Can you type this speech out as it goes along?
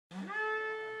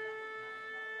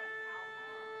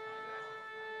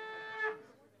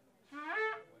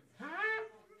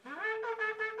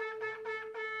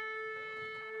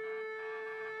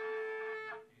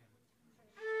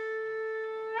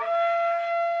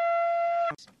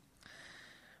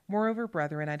Moreover,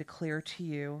 brethren, I declare to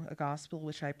you a gospel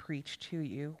which I preached to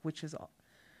you,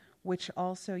 which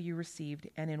also you received,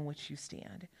 and in which you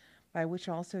stand, by which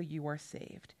also you are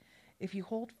saved, if you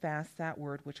hold fast that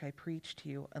word which I preached to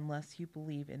you, unless you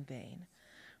believe in vain.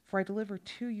 For I delivered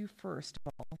to you first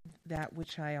of all that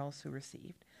which I also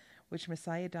received, which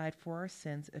Messiah died for our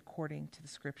sins according to the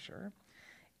Scripture,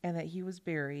 and that he was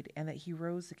buried, and that he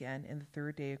rose again in the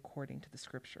third day according to the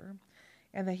Scripture,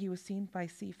 and that he was seen by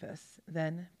Cephas,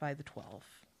 then by the 12.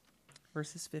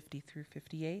 Verses 50 through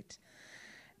 58.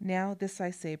 Now this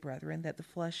I say, brethren, that the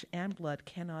flesh and blood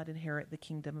cannot inherit the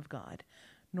kingdom of God,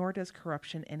 nor does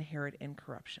corruption inherit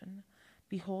incorruption.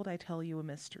 Behold, I tell you a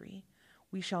mystery.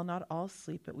 We shall not all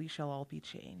sleep, but we shall all be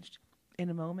changed. In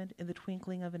a moment, in the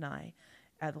twinkling of an eye,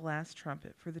 at the last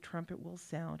trumpet, for the trumpet will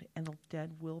sound, and the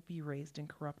dead will be raised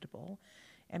incorruptible,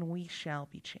 and we shall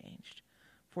be changed.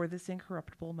 For this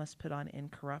incorruptible must put on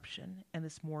incorruption, and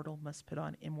this mortal must put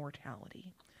on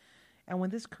immortality. And when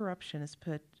this corruption has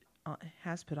put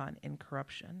on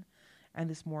incorruption, and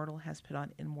this mortal has put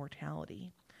on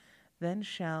immortality, then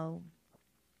shall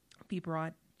be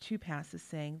brought to pass the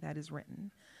saying that is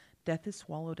written, Death is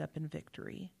swallowed up in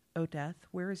victory. O death,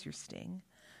 where is your sting?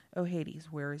 O Hades,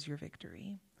 where is your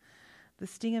victory? The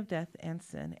sting of death and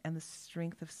sin, and the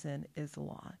strength of sin is the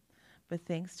law. But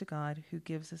thanks to God who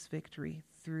gives us victory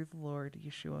through the Lord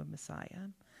Yeshua Messiah.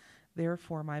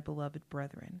 Therefore, my beloved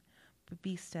brethren,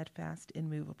 be steadfast,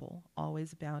 immovable,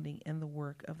 always abounding in the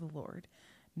work of the Lord,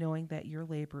 knowing that your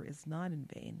labor is not in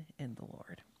vain in the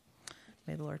Lord.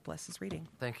 May the Lord bless his reading.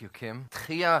 Thank you, Kim.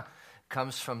 Tchia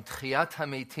comes from Tchiat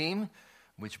HaMeitim,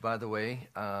 which, by the way,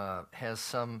 has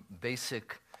some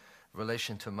basic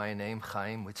relation to my name,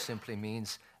 Chaim, which simply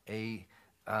means a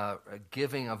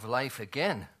giving of life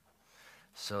again.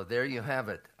 So there you have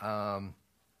it.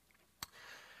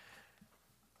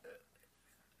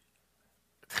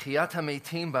 Tchiat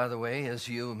HaMeitim, by the way, as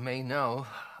you may know,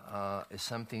 is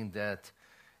something that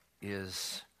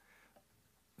is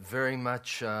very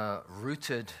much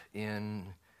rooted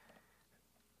in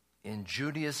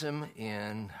Judaism,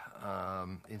 in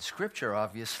Scripture,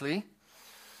 obviously.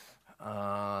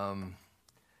 And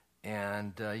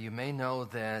you may know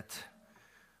that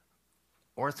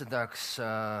Orthodox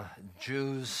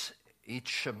Jews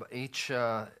each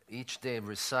day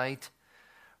recite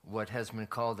what has been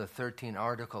called the 13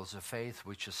 Articles of Faith,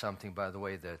 which is something, by the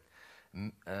way, that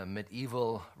a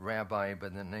medieval rabbi by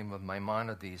the name of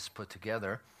Maimonides put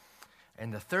together.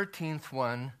 And the 13th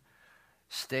one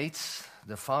states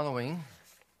the following: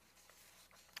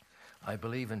 I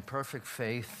believe in perfect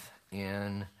faith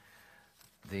in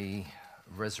the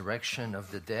resurrection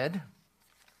of the dead,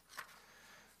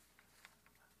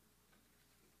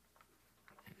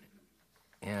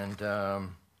 and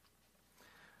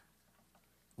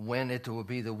when it will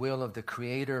be the will of the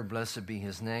Creator, blessed be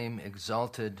his name,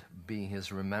 exalted be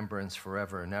his remembrance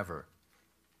forever and ever.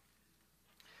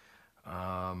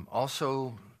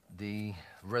 Also, the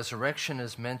resurrection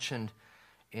is mentioned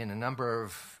in a number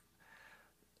of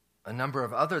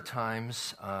other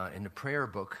times in the prayer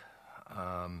book,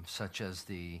 such as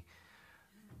the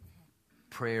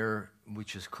prayer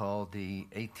which is called the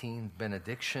 18th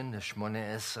benediction, the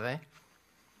Shmoneh Esrei.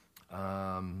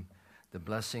 The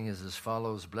blessing is as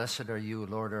follows: Blessed are you,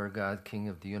 Lord our God, King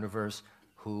of the universe,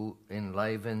 who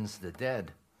enlivens the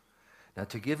dead. Now,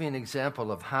 to give you an example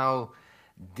of how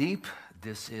deep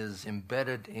this is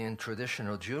embedded in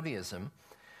traditional Judaism,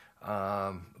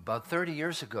 about 30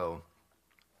 years ago,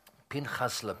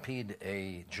 Pinchas Lapid,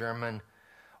 a German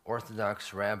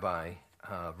Orthodox rabbi,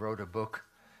 wrote a book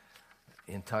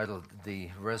entitled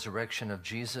The Resurrection of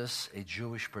Jesus, A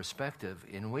Jewish Perspective,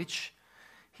 in which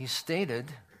he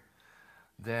stated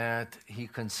that he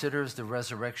considers the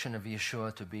resurrection of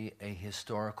Yeshua to be a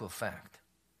historical fact.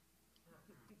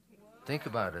 Think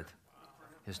about it.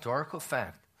 Historical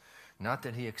fact. Not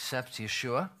that he accepts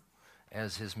Yeshua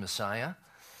as his Messiah,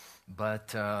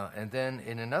 but, and then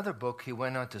in another book he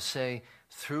went on to say,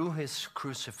 through his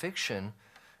crucifixion,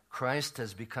 Christ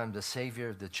has become the Savior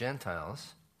of the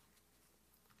Gentiles.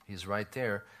 He's right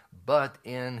there. But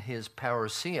in his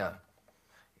parousia,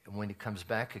 when he comes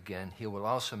back again, he will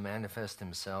also manifest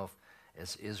himself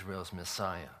as Israel's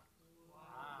Messiah.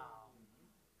 Wow.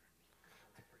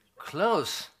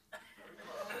 Close.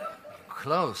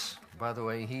 Close. By the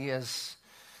way,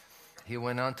 he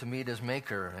went on to meet his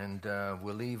Maker, and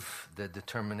will leave the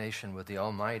determination with the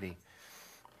Almighty.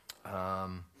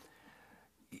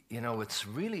 What's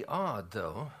really odd,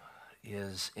 though,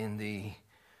 is in the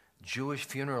Jewish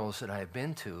funerals that I've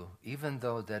been to, even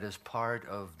though that is part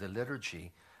of the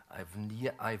liturgy,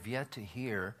 I've yet to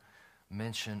hear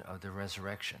mention of the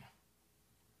resurrection.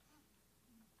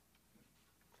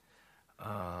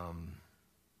 And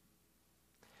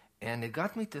it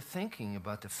got me to thinking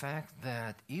about the fact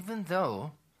that even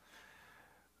though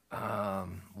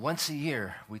once a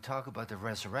year we talk about the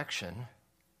resurrection,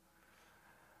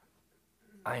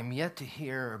 I'm yet to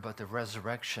hear about the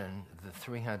resurrection the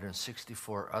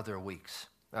 364 other weeks,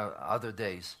 other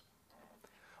days,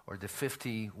 or the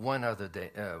 51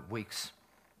 other weeks.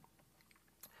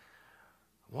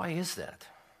 Why is that?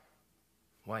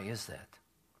 Why is that?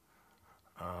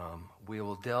 We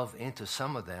will delve into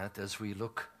some of that as we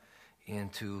look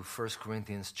into 1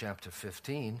 Corinthians chapter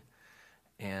 15.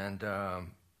 And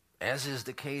as is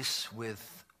the case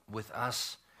with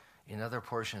us in other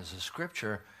portions of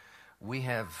Scripture, we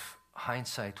have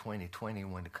hindsight 20/20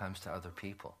 when it comes to other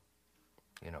people.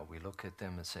 You know, we look at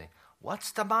them and say,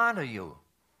 "What's the matter, you?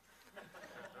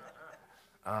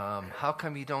 How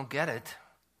come you don't get it?"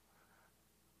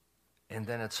 And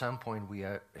then at some point we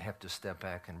have to step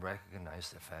back and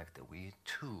recognize the fact that we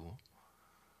too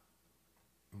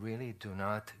really do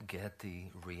not get the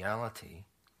reality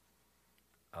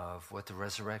of what the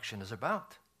resurrection is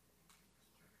about.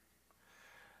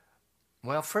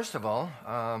 Well, first of all,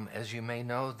 as you may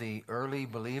know, the early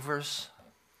believers,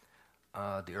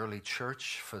 the early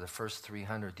church for the first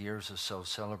 300 years or so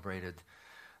celebrated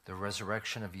the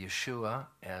resurrection of Yeshua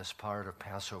as part of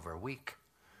Passover week.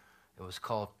 It was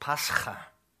called Pascha.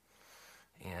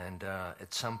 And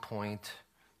at some point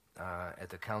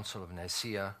at the Council of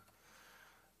Nicaea,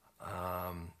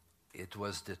 it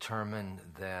was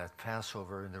determined that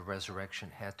Passover and the resurrection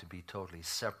had to be totally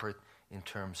separate in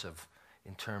terms of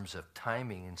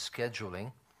timing and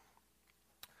scheduling,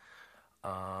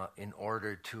 in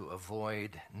order to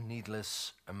avoid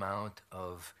needless amount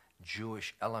of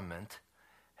Jewish element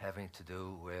having to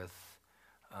do with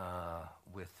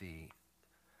the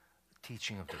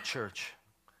teaching of the church.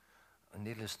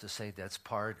 Needless to say, that's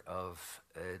part of,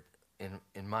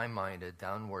 in my mind, a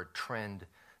downward trend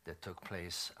that took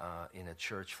place in a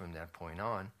church from that point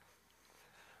on.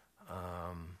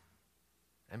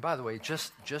 And by the way,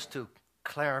 just to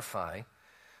clarify,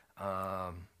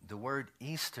 the word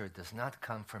Easter does not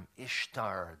come from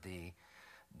Ishtar, the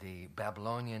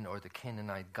Babylonian or the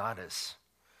Canaanite goddess,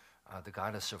 the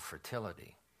goddess of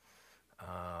fertility.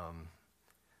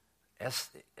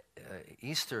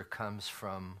 Easter comes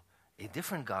from a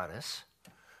different goddess,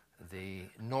 the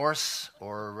Norse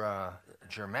or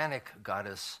Germanic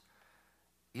goddess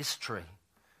Istri.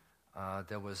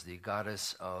 That was the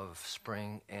goddess of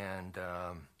spring and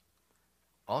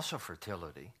also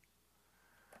fertility.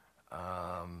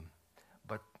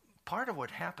 But part of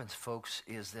what happens, folks,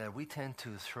 is that we tend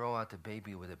to throw out the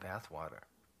baby with the bathwater.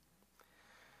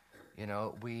 You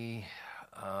know,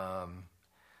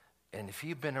 and if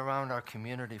you've been around our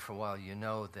community for a while, you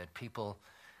know that people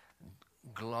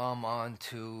glom on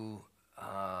to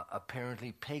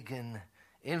apparently pagan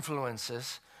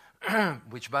influences,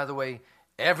 which, by the way,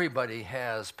 everybody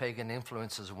has pagan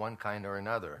influences of one kind or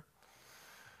another.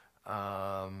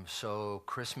 So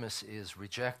Christmas is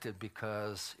rejected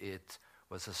because it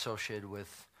was associated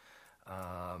with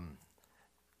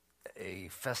a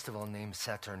festival named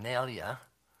Saturnalia.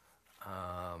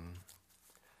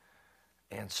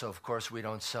 And so, of course, we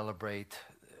don't celebrate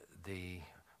the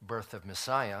birth of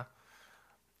Messiah.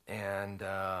 And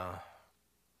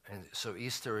so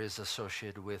Easter is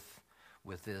associated with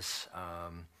this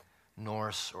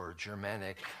Norse or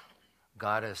Germanic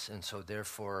goddess, and so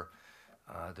therefore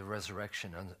the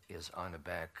resurrection is on the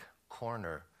back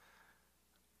corner.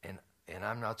 And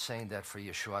I'm not saying that for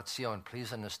Yeshua Tzion.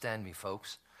 Please understand me,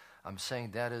 folks. I'm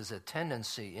saying that is a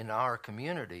tendency in our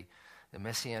community, the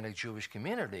Messianic Jewish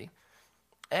community,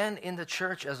 and in the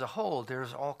church as a whole.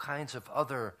 There's all kinds of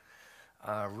other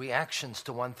reactions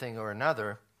to one thing or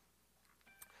another.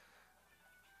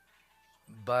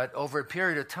 But over a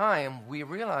period of time, we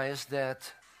realized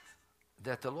that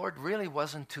the Lord really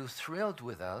wasn't too thrilled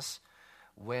with us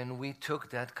when we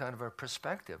took that kind of a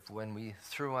perspective, when we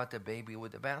threw out the baby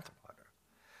with the bathwater.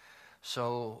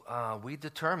 So we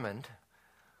determined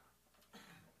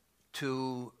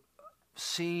to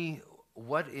see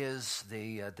what is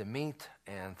the meat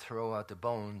and throw out the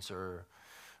bones, or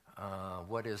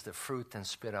what is the fruit and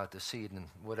spit out the seed, and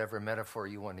whatever metaphor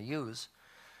you want to use.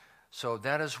 So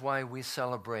that is why we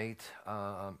celebrate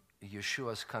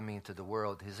Yeshua's coming into the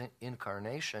world, his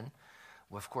incarnation.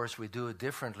 Well, of course, we do it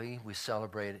differently. We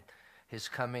celebrate his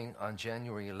coming on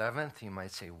January 11th. You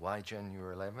might say, why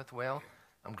January 11th? Well,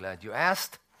 I'm glad you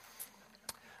asked.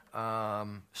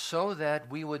 So that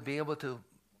we would be able to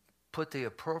put the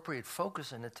appropriate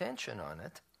focus and attention on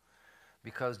it.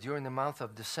 Because during the month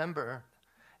of December,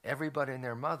 everybody and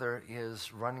their mother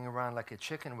is running around like a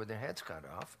chicken with their heads cut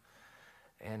off.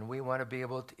 And we want to be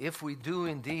able to, if we do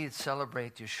indeed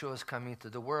celebrate Yeshua's coming to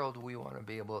the world, we want to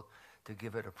be able to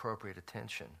give it appropriate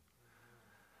attention.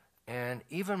 And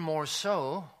even more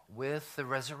so with the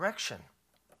resurrection.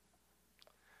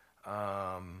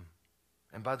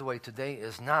 And by the way, today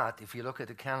is not, if you look at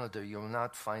the calendar, you will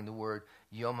not find the word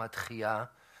Yom HaTchiyah.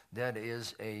 That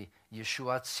is a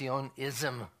Yeshua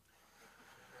Tzionism.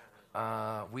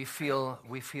 We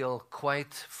feel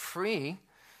quite free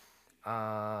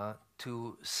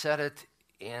to set it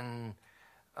in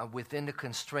within the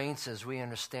constraints as we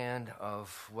understand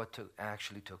of what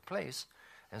actually took place.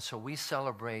 And so we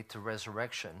celebrate the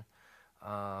resurrection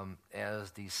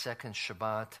as the second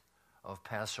Shabbat of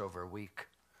Passover week.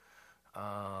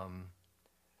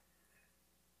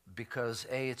 Because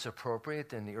A, it's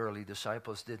appropriate, and the early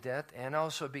disciples did that, and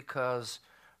also because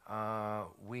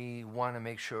we want to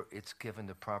make sure it's given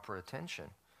the proper attention.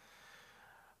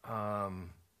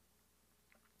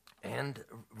 And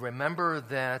remember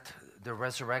that the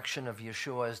resurrection of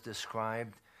Yeshua is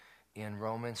described in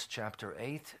Romans chapter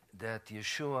 8, that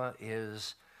Yeshua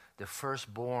is the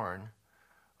firstborn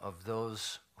of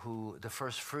those who, the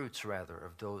first fruits rather,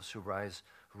 of those who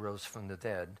rose from the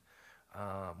dead.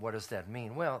 What does that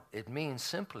mean? Well, it means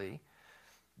simply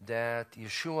that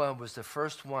Yeshua was the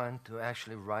first one to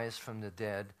actually rise from the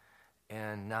dead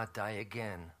and not die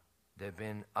again. There have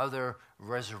been other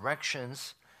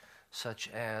resurrections, such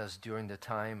as during the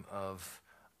time of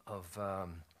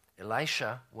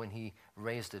Elisha, when he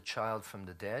raised a child from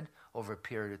the dead. Over a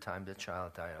period of time, the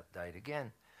child died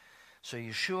again. So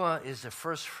Yeshua is the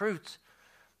first fruit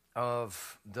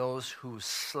of those who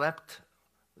slept,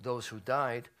 those who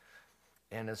died,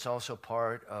 and it's also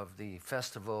part of the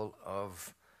festival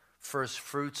of first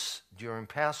fruits during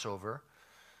Passover.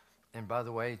 And by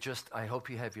the way, I hope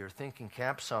you have your thinking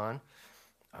caps on,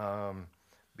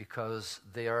 because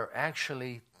there are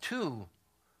actually two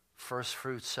first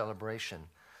fruit celebration.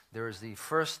 There is the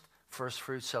first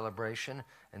fruit celebration,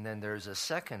 and then there's a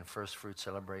second first fruit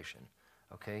celebration.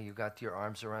 Okay, you got your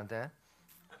arms around that?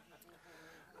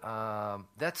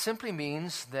 That simply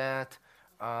means that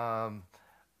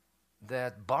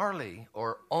that barley,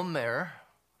 or omer,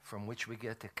 from which we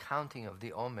get the counting of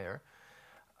the omer,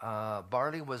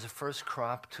 barley was the first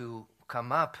crop to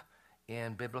come up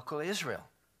in biblical Israel.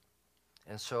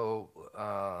 And so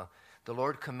the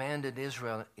Lord commanded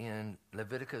Israel in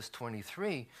Leviticus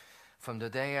 23, from the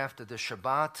day after the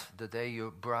Shabbat, the day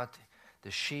you brought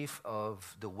the sheaf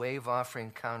of the wave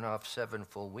offering, count off 7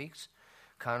 full weeks,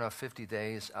 count off 50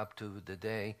 days up to the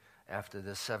day after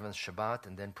the 7th Shabbat,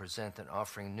 and then present an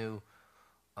offering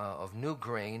of new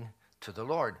grain to the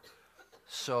Lord.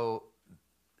 So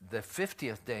the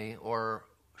 50th day, or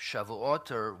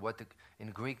Shavuot, or what in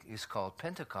Greek is called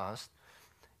Pentecost,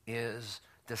 is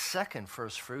the second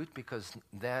first fruit, because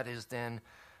that is then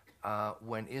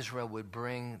when Israel would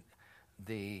bring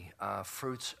the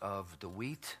fruits of the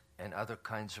wheat and other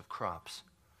kinds of crops.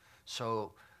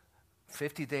 So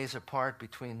 50 days apart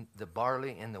between the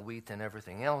barley and the wheat and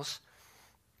everything else.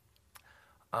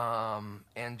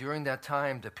 And during that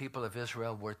time, the people of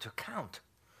Israel were to count.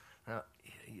 Now,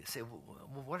 you say,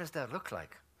 well, what does that look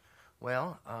like?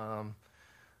 Well,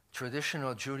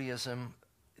 traditional Judaism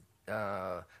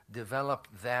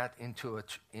developed that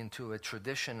into a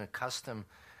tradition, a custom,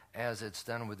 as it's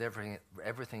done with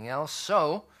everything else.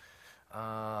 So,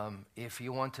 if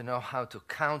you want to know how to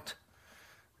count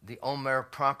the Omer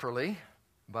properly,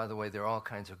 by the way, there are all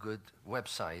kinds of good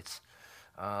websites.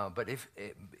 But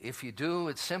if you do,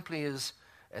 it simply is,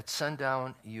 at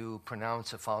sundown, you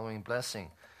pronounce the following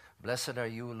blessing. Blessed are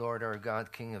you, Lord our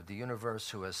God, King of the universe,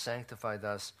 who has sanctified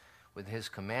us with his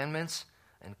commandments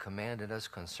and commanded us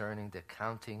concerning the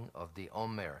counting of the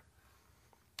Omer.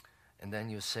 And then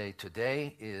you say,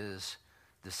 today is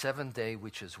the 7th day,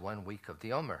 which is 1 week of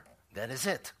the Omer. That is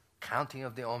it, counting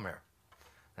of the Omer.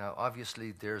 Now,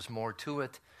 obviously, there's more to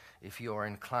it if you are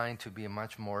inclined to be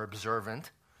much more observant.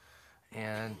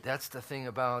 And that's the thing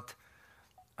about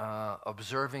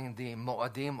observing the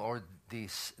Mo'adim, or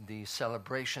the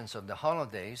celebrations of the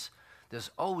holidays. There's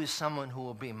always someone who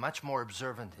will be much more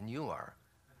observant than you are.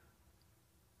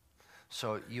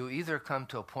 So you either come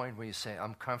to a point where you say,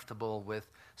 I'm comfortable with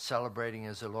celebrating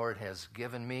as the Lord has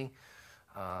given me,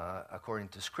 according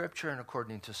to Scripture and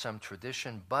according to some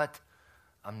tradition, but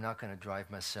I'm not going to drive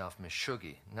myself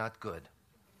mishugi. Not good.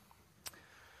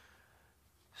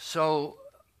 So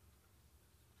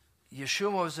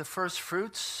Yeshua was the first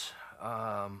fruits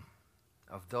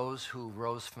of those who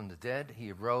rose from the dead.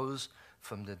 He rose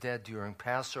from the dead during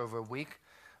Passover week.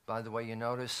 By the way, you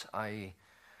notice I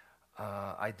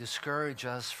discourage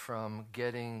us from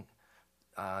getting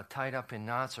tied up in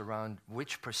knots around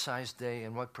which precise day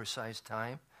and what precise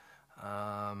time.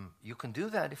 You can do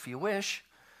that if you wish.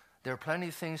 There are plenty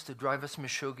of things to drive us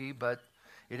mishugi, but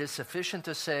it is sufficient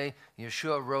to say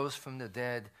Yeshua rose from the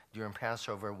dead during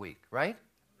Passover week, right?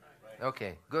 Right.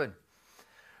 Okay, good.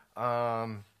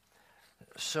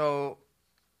 So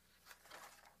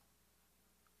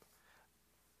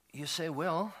you say,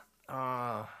 well,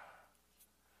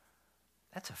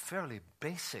 that's a fairly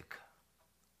basic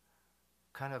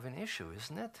kind of an issue,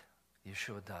 isn't it?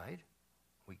 Yeshua died.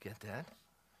 We get that.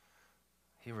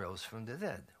 He rose from the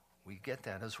dead. We get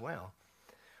that as well.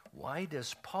 Why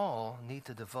does Paul need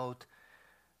to devote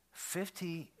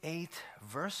 58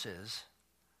 verses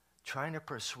trying to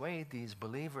persuade these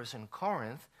believers in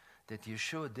Corinth that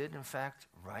Yeshua did in fact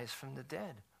rise from the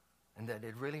dead and that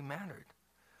it really mattered?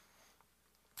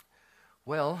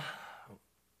 Well,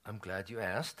 I'm glad you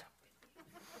asked.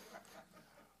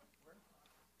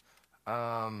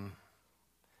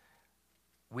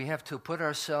 We have to put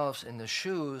ourselves in the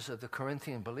shoes of the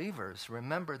Corinthian believers.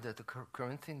 Remember that the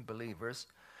Corinthian believers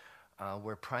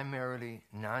were primarily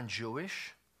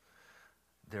non-Jewish.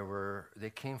 They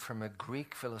came from a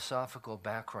Greek philosophical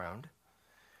background,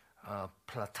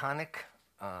 Platonic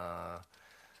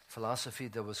philosophy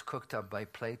that was cooked up by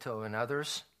Plato and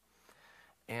others.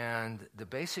 And the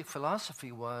basic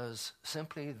philosophy was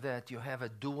simply that you have a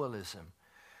dualism.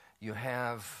 You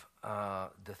have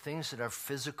the things that are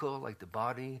physical, like the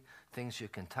body, things you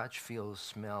can touch, feel,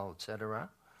 smell, etc.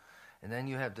 And then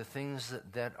you have the things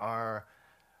that are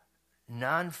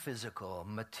non-physical,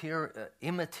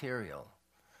 immaterial,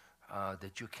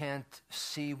 that you can't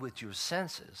see with your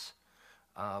senses,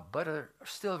 but are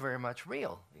still very much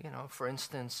real. For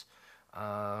instance,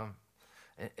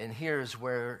 and here's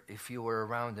where, if you were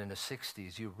around in the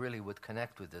 60s, you really would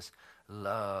connect with this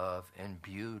love and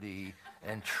beauty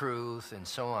and truth and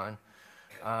so on.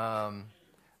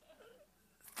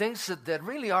 Things that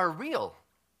really are real.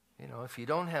 If you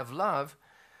don't have love,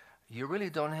 you really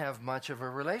don't have much of a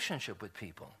relationship with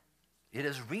people. It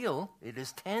is real, it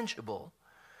is tangible,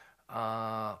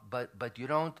 but you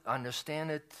don't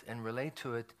understand it and relate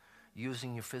to it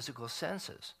using your physical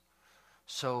senses.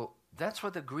 So that's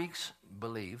what the Greeks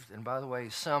believed. And by the way,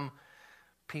 some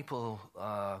people,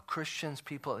 Christians,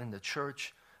 people in the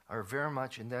church, are very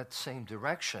much in that same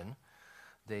direction.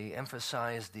 They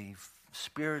emphasize the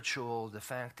spiritual, the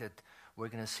fact that we're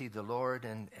going to see the Lord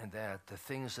and that the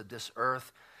things of this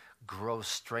earth grow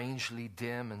strangely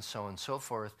dim and so on and so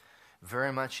forth,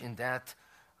 very much in that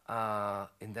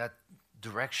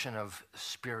direction of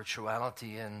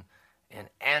spirituality and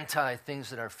anti-things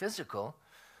that are physical.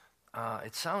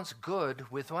 It sounds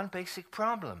good with one basic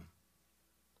problem.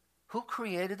 Who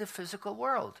created the physical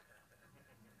world?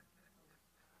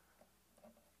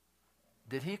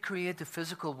 Did he create the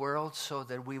physical world so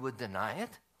that we would deny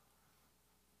it?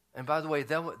 And by the way,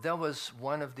 that was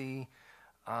one of the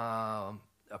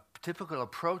typical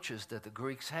approaches that the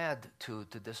Greeks had to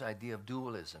this idea of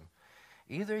dualism.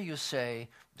 Either you say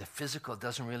the physical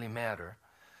doesn't really matter,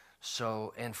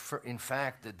 in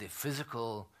fact, the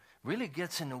physical really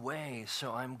gets in the way,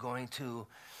 so I'm going to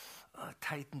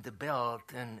tighten the belt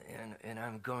and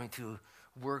I'm going to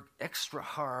work extra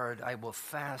hard. I will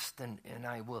fast and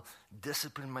I will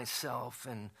discipline myself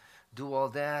and do all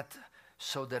that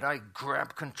so that I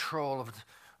grab control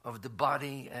of the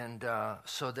body and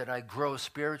so that I grow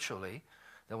spiritually.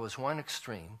 That was one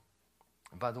extreme.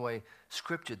 And by the way,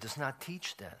 Scripture does not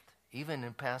teach that. Even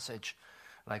in passage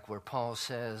like where Paul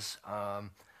says,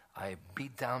 I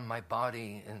beat down my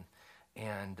body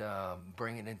and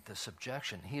bring it into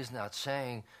subjection. He's not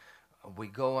saying we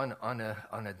go on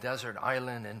a desert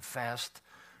island and fast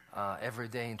every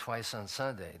day and twice on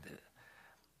Sunday.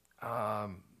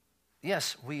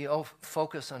 Yes, we all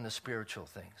focus on the spiritual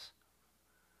things.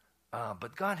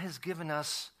 But God has given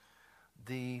us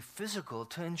the physical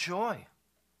to enjoy.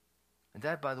 And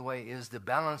that, by the way, is the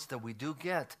balance that we do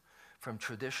get from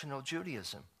traditional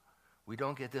Judaism. We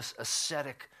don't get this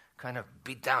ascetic kind of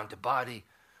beat down the body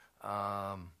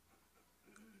kind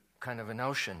of a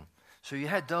notion. So you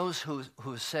had those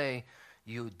who say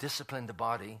you discipline the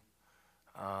body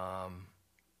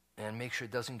and make sure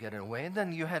it doesn't get in the way. And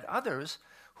then you had others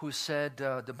who said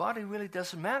the body really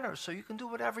doesn't matter, so you can do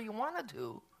whatever you want to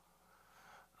do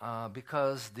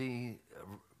because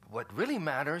what really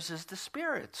matters is the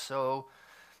spirit. So,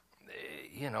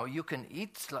 you can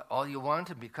eat all you want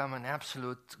and become an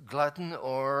absolute glutton,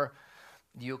 or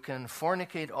you can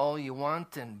fornicate all you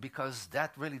want, and because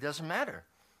that really doesn't matter.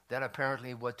 That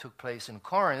apparently what took place in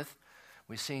Corinth.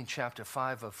 We see in chapter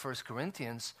 5 of 1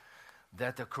 Corinthians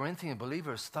that the Corinthian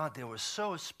believers thought they were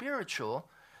so spiritual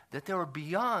that they were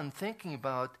beyond thinking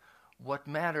about what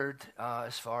mattered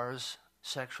as far as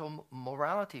sexual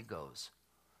morality goes.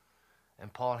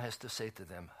 And Paul has to say to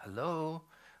them, hello,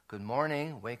 good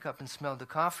morning, wake up and smell the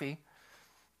coffee.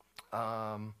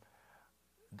 The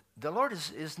Lord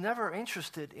is never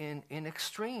interested in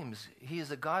extremes. He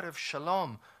is a God of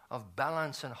shalom, of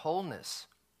balance and wholeness.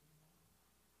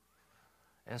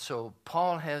 And so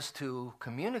Paul has to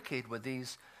communicate with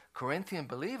these Corinthian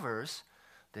believers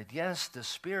that yes, the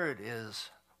spirit is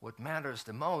what matters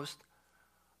the most,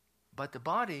 but the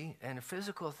body and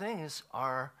physical things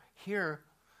are here.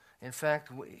 In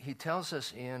fact, he tells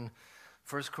us in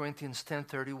 1 Corinthians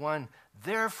 10:31,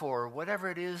 therefore, whatever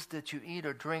it is that you eat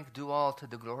or drink, do all to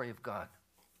the glory of God.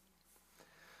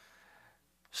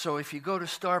 So if you go to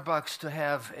Starbucks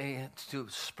to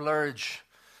splurge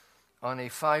on a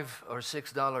 $5 or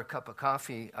 $6 cup of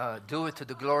coffee, do it to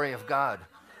the glory of God.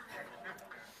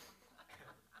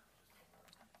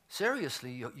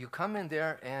 Seriously, you come in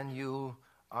there and you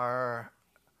are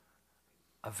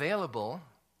available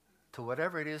to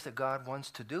whatever it is that God wants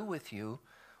to do with you,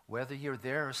 whether you're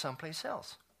there or someplace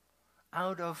else,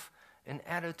 out of an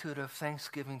attitude of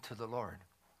thanksgiving to the Lord.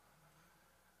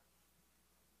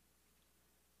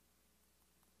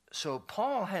 So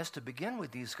Paul has to begin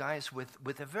with these guys with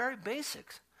the very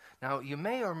basics. Now, you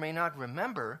may or may not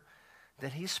remember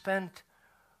that he spent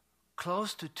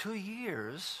close to 2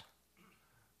 years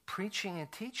preaching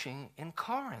and teaching in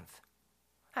Corinth.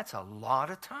 That's a lot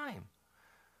of time.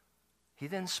 He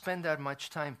didn't spend that much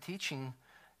time teaching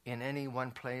in any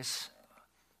one place,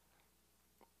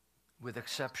 with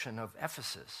exception of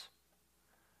Ephesus.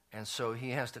 And so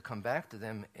he has to come back to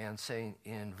them and say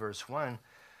in verse 1,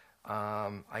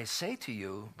 I say to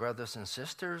you, brothers and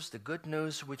sisters, the good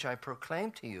news which I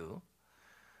proclaimed to you,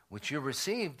 which you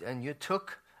received and you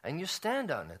took and you stand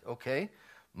on it. Okay?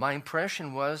 My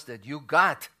impression was that you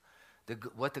got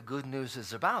what the good news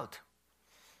is about.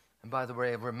 And by the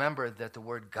way, remember that the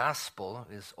word gospel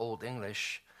is Old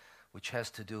English, which has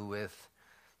to do with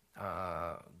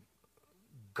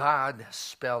God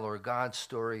spell or God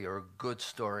story or good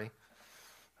story.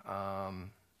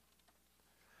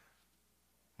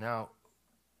 Now,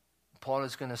 Paul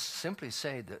is going to simply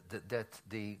say that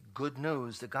the good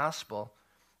news, the gospel,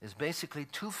 is basically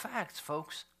two facts,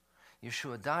 folks.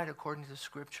 Yeshua died according to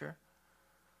Scripture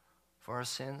for our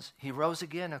sins. He rose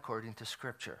again according to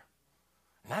Scripture.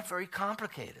 Not very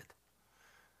complicated.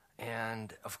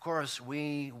 And, of course,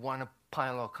 we want to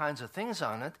pile all kinds of things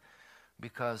on it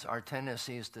because our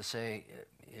tendency is to say,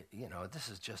 this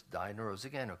is just died and rose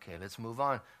again. Okay, let's move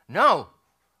on. No!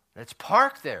 Let's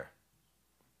park there.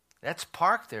 Let's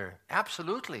park there.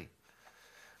 Absolutely.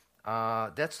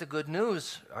 That's the good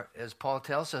news. As Paul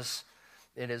tells us,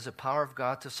 it is the power of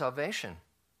God to salvation.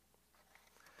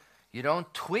 You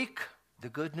don't tweak the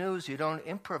good news. You don't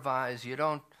improvise. You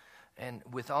don't, and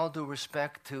with all due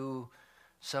respect to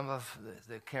some of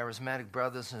the charismatic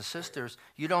brothers and sisters,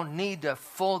 you don't need the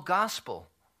full gospel.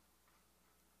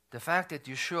 The fact that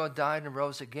Yeshua died and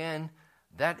rose again,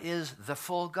 that is the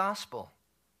full gospel.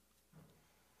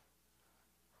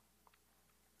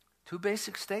 Two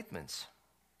basic statements.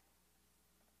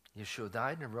 Yeshua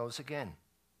died and rose again.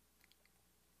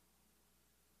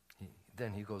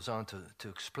 Then he goes on to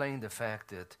explain the fact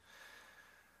that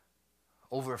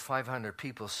over 500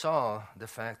 people saw the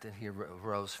fact that he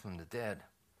rose from the dead.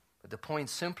 But the point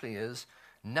simply is,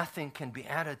 nothing can be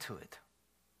added to it.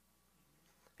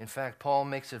 In fact, Paul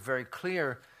makes it very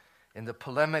clear in the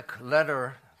polemic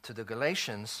letter to the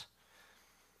Galatians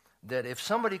that if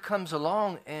somebody comes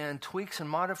along and tweaks and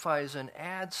modifies and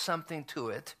adds something to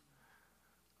it,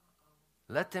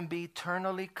 let them be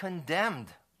eternally condemned.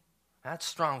 That's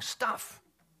strong stuff.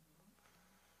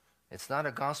 It's not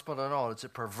a gospel at all. It's a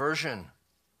perversion.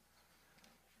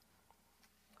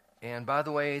 And by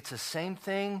the way, it's the same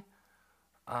thing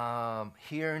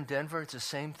here in Denver. It's the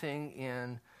same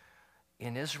thing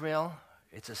in Israel.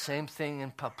 It's the same thing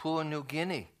in Papua New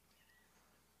Guinea.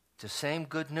 It's the same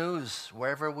good news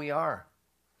wherever we are.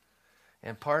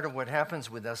 And part of what happens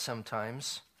with us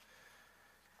sometimes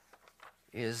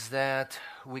is that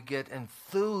we get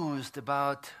enthused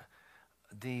about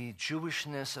the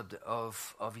Jewishness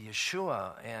of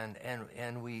Yeshua,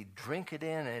 and we drink it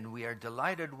in, and we are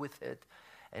delighted with it,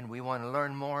 and we want to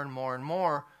learn more and more and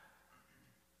more.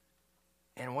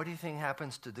 And what do you think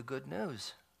happens to the good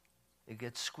news? It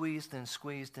gets squeezed and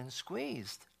squeezed and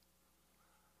squeezed.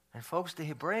 And folks, the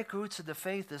Hebraic roots of the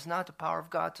faith is not the power of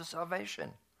God to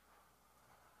salvation.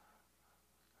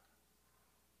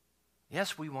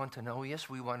 Yes, we want to know. Yes,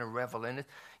 we want to revel in it.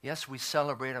 Yes, we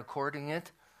celebrate according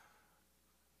it.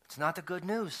 It's not the good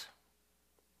news.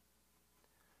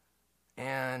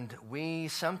 And we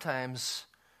sometimes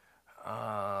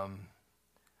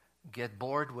get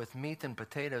bored with meat and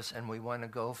potatoes, and we want to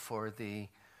go for the,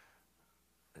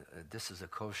 this is a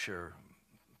kosher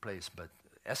place, but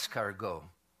escargot.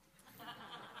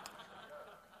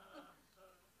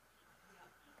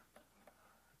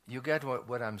 You get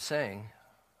what I'm saying.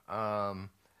 And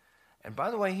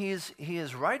by the way, he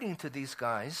is writing to these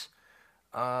guys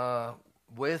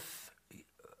with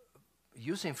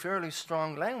using fairly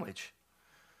strong language.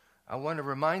 I want to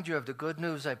remind you of the good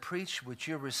news I preached, which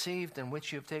you received and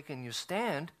which you have taken your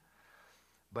stand.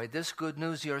 By this good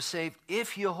news you are saved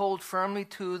if you hold firmly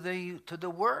to the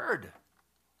word.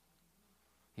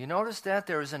 You notice that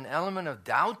there is an element of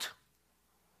doubt?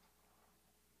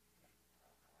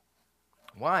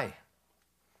 Why?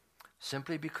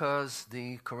 Simply because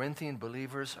the Corinthian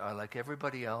believers are like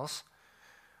everybody else.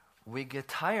 We get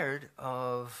tired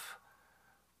of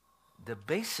the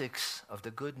basics of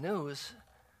the good news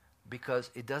because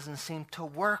it doesn't seem to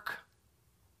work.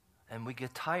 And we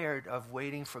get tired of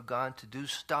waiting for God to do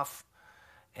stuff,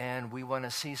 and we want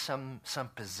to see some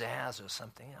pizzazz or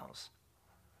something else.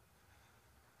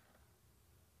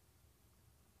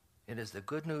 It is the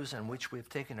good news on which we've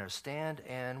taken our stand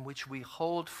and which we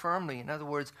hold firmly. In other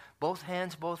words, both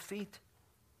hands, both feet.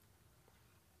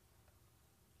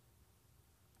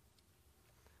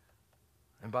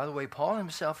 And by the way, Paul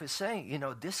himself is saying,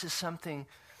 this is something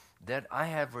that I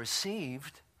have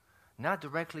received, not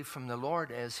directly from the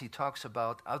Lord as he talks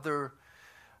about other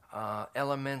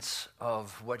elements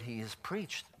of what he has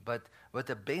preached, but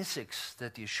the basics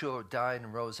that Yeshua died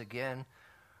and rose again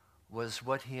was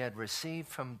what he had received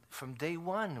from day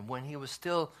one when he was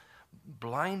still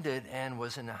blinded and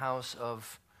was in the house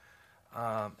of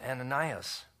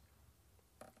Ananias.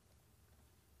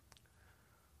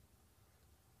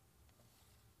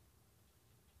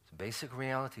 It's a basic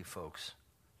reality, folks.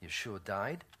 Yeshua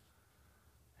died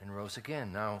and rose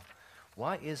again. Now,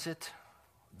 why is it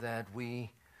that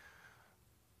we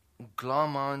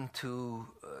glom on to,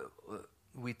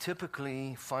 we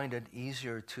typically find it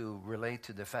easier to relate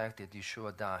to the fact that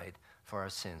Yeshua died for our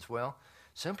sins? Well,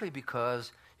 simply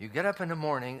because you get up in the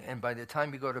morning and by the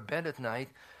time you go to bed at night,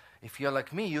 if you're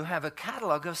like me, you have a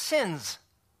catalog of sins.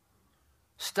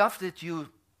 Stuff that you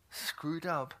screwed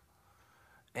up.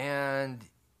 And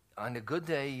on a good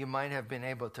day, you might have been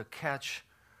able to catch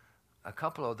a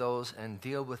couple of those and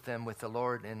deal with them with the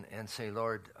Lord and say,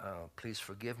 Lord, please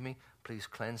forgive me, please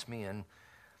cleanse me,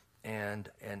 and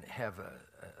have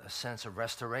a sense of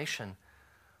restoration.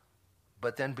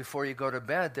 But then before you go to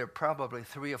bed, there are probably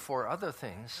 3 or 4 other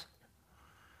things.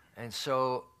 And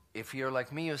so if you're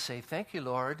like me, you say, thank you,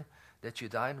 Lord, that you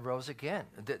died and rose again,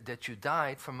 that you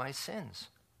died for my sins.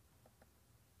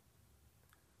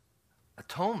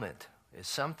 Atonement is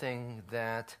something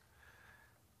that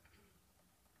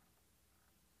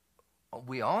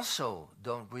we also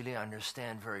don't really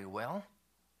understand very well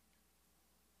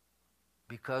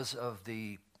because of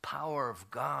the power of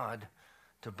God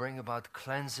to bring about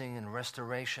cleansing and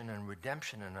restoration and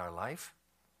redemption in our life.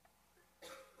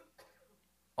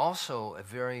 Also a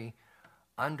very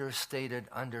understated,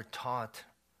 undertaught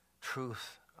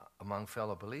truth among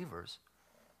fellow believers.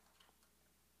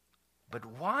 But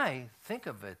why, think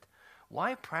of it,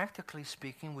 why, practically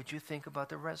speaking, would you think about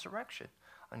the resurrection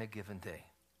on a given day?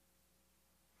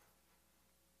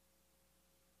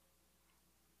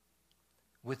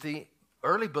 With the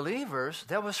early believers,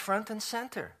 that was front and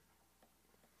center.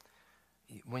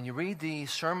 When you read the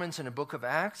sermons in the book of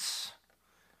Acts,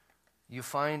 you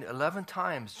find 11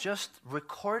 times just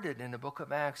recorded in the book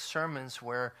of Acts sermons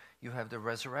where you have the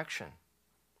resurrection.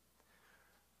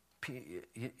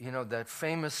 That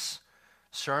famous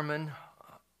sermon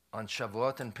on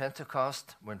Shavuot and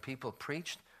Pentecost, when people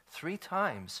preached, 3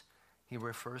 times he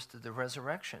refers to the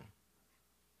resurrection.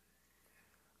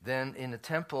 Then in the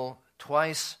temple,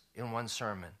 twice in one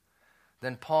sermon.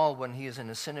 Then Paul, when he is in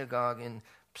the synagogue in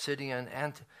Pisidian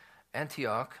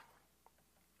Antioch,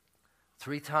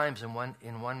 3 times in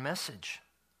one message.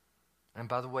 And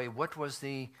by the way, what was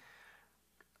the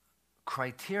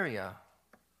criteria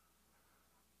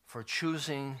for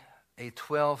choosing a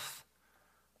 12th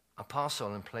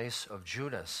apostle in place of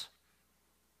Judas?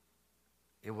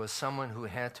 It was someone who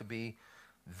had to be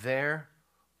there,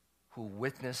 who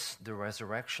witnessed the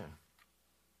resurrection.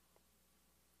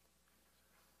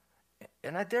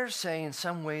 And I dare say in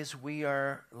some ways we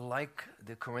are like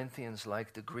the Corinthians,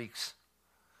 like the Greeks,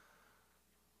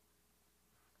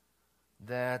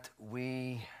 that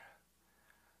we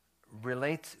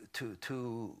relate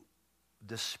to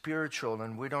the spiritual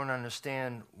and we don't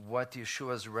understand what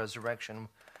Yeshua's resurrection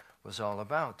was all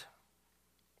about.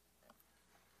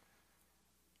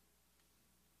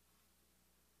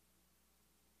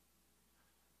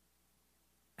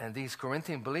 And these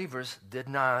Corinthian believers did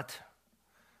not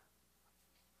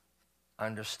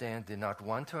understand, did not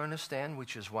want to understand,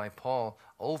 which is why Paul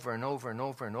over and over and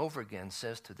over and over again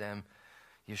says to them,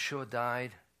 Yeshua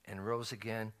died and rose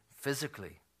again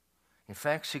physically. In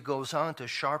fact, he goes on to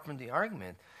sharpen the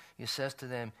argument. He says to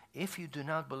them, if you do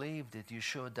not believe that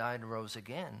Yeshua died and rose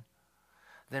again,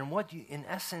 then what you, in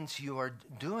essence you are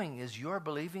doing is you're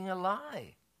believing a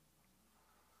lie.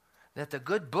 That the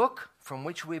good book from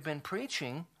which we've been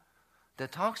preaching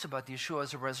that talks about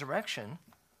Yeshua's resurrection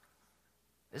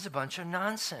is a bunch of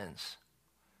nonsense.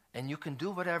 And you can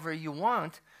do whatever you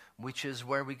want, which is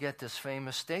where we get this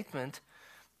famous statement,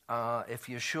 if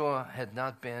Yeshua had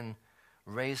not been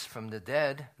raised from the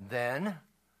dead, then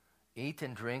eat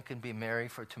and drink and be merry,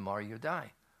 for tomorrow you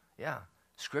die. Yeah,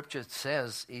 Scripture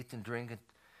says eat, drink,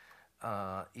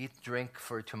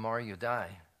 for tomorrow you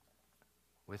die,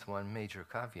 with one major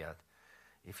caveat,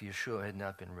 if Yeshua had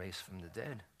not been raised from the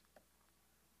dead.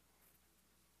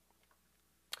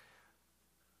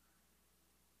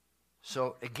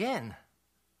 So again,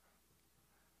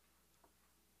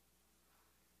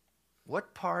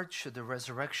 what part should the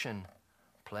resurrection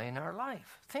play in our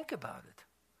life? Think about it.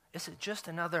 Is it just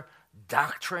another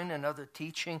doctrine, another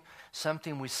teaching,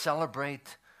 something we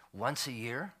celebrate once a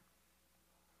year?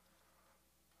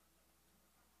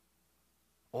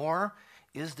 Or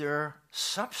is there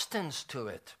substance to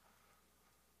it?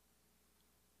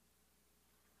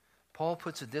 Paul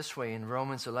puts it this way in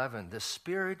Romans 11, the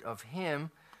Spirit of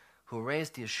Him who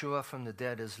raised Yeshua from the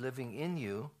dead is living in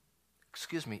you.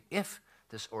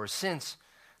 Since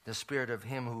the Spirit of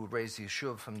Him who raised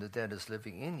Yeshua from the dead is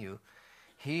living in you,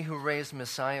 He who raised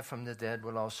Messiah from the dead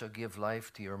will also give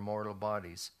life to your mortal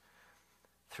bodies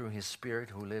through His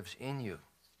Spirit who lives in you.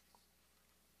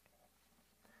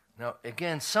 Now,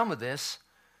 again, some of this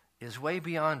is way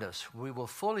beyond us. We will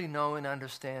fully know and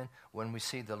understand when we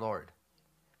see the Lord.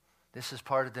 This is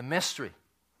part of the mystery.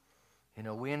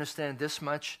 We understand this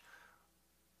much.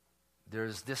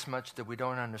 There's this much that we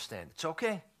don't understand. It's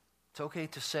okay. It's okay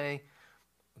to say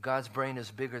God's brain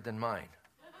is bigger than mine.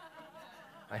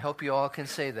 I hope you all can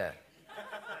say that.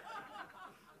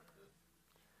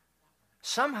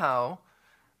 Somehow,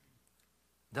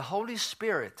 the Holy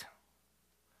Spirit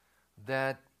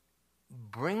that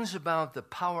brings about the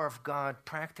power of God,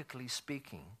 practically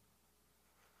speaking,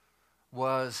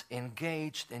 was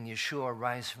engaged in Yeshua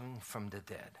rising from the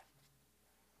dead.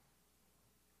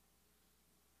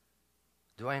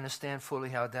 Do I understand fully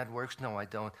how that works? No, I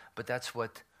don't. But that's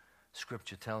what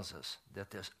Scripture tells us, that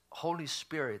the Holy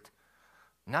Spirit,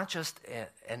 not just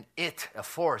a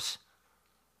force,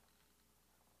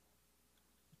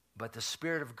 but the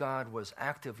Spirit of God was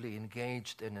actively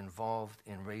engaged and involved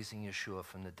in raising Yeshua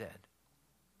from the dead.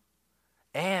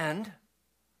 And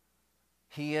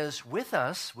He is with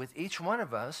us, with each one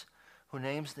of us, who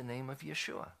names the name of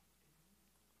Yeshua.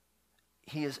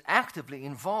 He is actively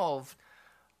involved,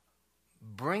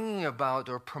 bringing about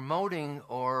or promoting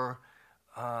or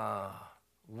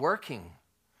working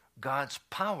God's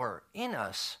power in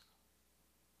us.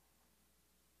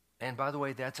 And by the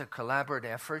way, that's a collaborative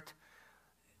effort.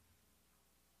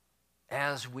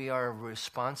 As we are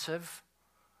responsive,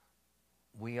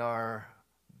 we are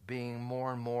being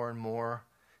more and more and more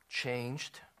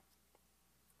changed.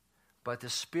 But the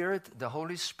Spirit, the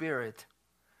Holy Spirit,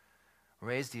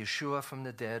 raised Yeshua from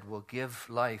the dead, will give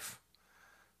life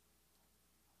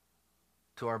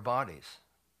to our bodies.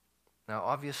 Now,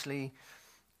 obviously,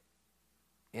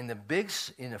 in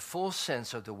the full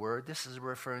sense of the word, this is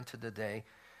referring to the day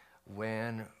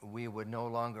when we would no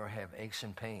longer have aches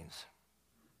and pains.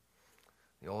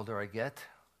 The older I get,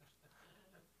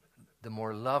 the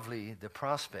more lovely the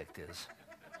prospect is.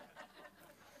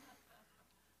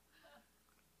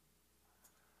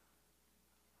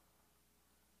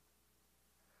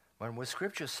 But what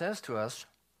Scripture says to us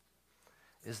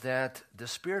is that the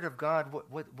Spirit of God,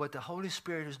 what the Holy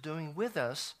Spirit is doing with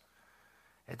us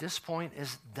at this point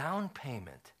is down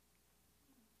payment.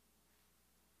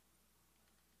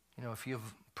 If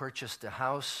you've purchased a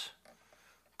house,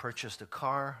 purchased a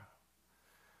car,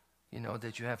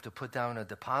 that you have to put down a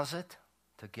deposit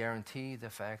to guarantee the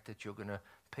fact that you're going to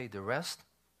pay the rest.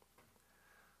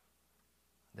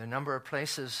 There are a number of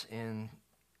places in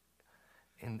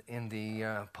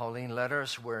the Pauline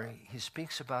letters where he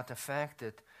speaks about the fact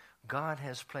that God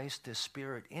has placed the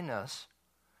Spirit in us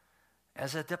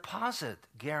as a deposit,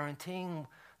 guaranteeing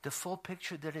the full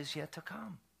picture that is yet to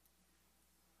come.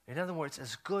 In other words,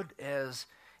 as good as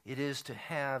it is to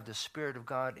have the Spirit of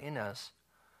God in us,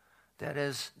 that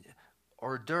is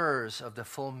hors d'oeuvres of the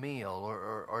full meal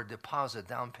or deposit,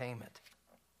 down payment.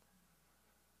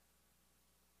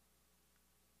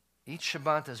 Each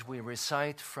Shabbat as we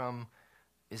recite from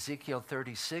Ezekiel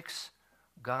 36,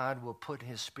 God will put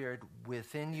his Spirit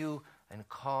within you and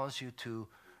cause you to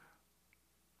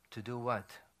do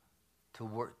what? To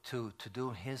work, to do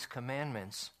his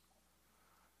commandments.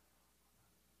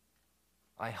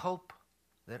 I hope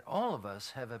that all of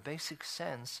us have a basic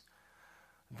sense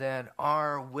that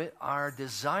our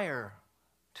desire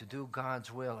to do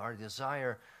God's will, our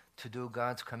desire to do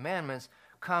God's commandments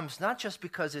comes not just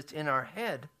because it's in our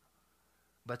head,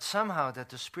 but somehow that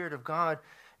the Spirit of God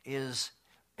is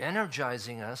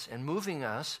energizing us and moving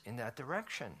us in that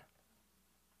direction.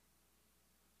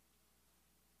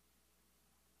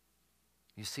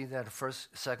 You see that in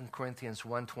 2 Corinthians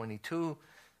 1:22,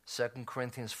 2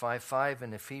 Corinthians 5:5,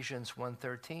 and Ephesians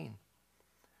 1:13.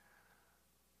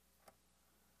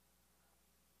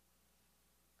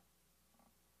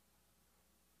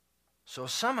 So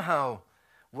somehow,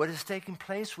 what is taking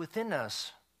place within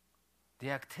us, the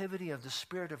activity of the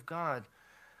Spirit of God,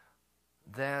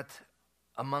 that,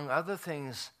 among other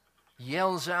things,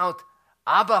 yells out,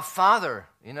 Abba, Father.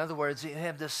 In other words, you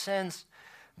have the sense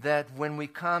that when we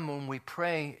come, when we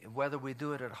pray, whether we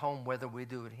do it at home, whether we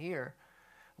do it here,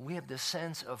 we have the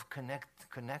sense of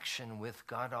connection with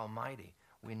God Almighty.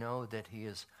 We know that he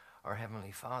is our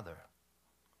Heavenly Father.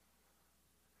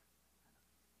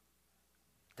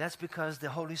 That's because the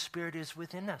Holy Spirit is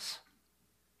within us.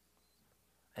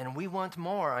 And we want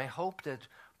more. I hope that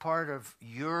part of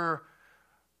your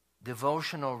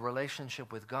devotional relationship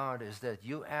with God is that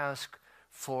you ask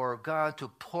for God to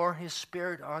pour his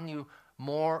Spirit on you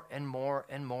more and more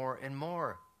and more and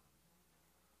more.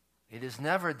 It is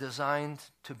never designed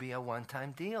to be a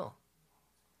one-time deal.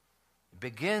 It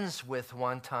begins with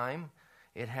one time.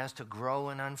 It has to grow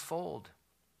and unfold.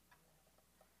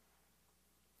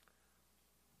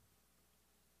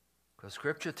 Because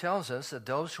Scripture tells us that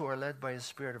those who are led by the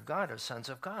Spirit of God are sons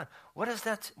of God. What does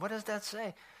that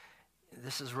say?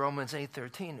 This is Romans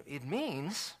 8:13. It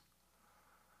means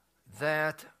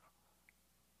that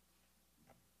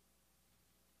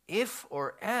if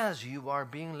or as you are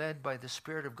being led by the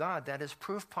Spirit of God, that is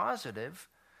proof positive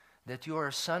that you are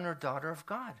a son or daughter of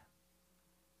God.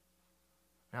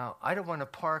 Now, I don't want to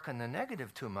park on the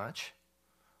negative too much,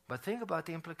 but think about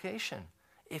the implication.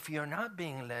 If you're not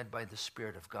being led by the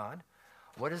Spirit of God,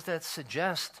 what does that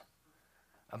suggest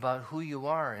about who you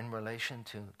are in relation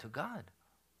to God?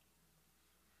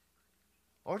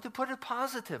 Or to put it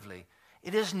positively,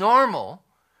 it is normal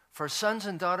for sons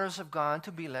and daughters of God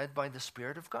to be led by the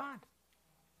Spirit of God.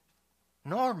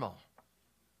 Normal.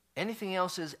 Anything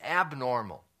else is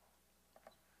abnormal.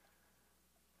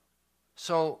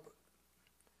 So,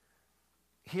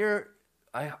 here,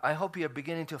 I hope you're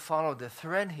beginning to follow the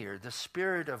thread here. The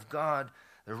Spirit of God,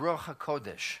 the Ruach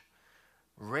HaKodesh,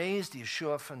 raised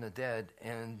Yeshua from the dead,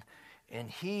 and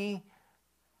he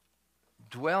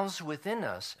dwells within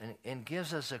us and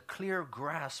gives us a clear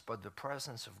grasp of the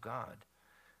presence of God,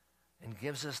 and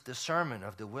gives us discernment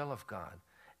of the will of God,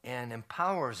 and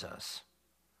empowers us,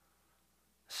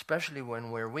 especially when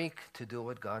we're weak, to do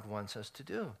what God wants us to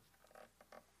do.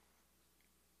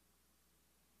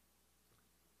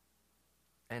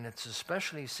 And it's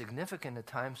especially significant at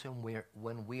times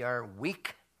when we are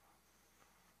weak.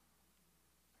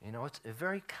 You know, it's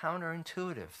very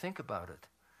counterintuitive. Think about it.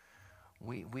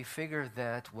 We figure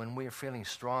that when we're feeling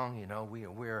strong, you know,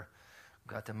 we're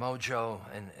got the mojo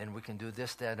and we can do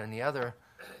this, that, and the other,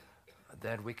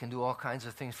 that we can do all kinds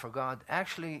of things for God.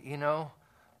 Actually, you know,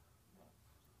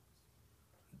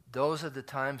 those are the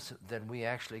times that we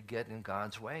actually get in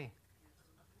God's way.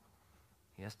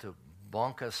 He has to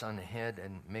bonk us on the head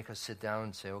and make us sit down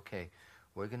and say, okay,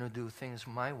 we're going to do things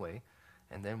my way.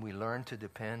 And then we learn to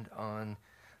depend on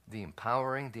the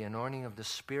empowering, the anointing of the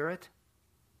Spirit.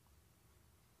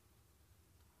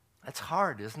 That's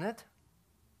hard, isn't it?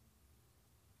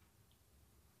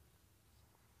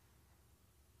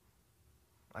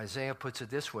 Isaiah puts it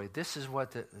this way. This is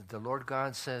what the Lord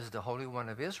God says, the Holy One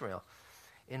of Israel.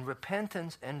 In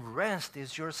repentance and rest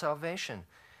is your salvation.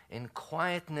 In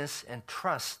quietness and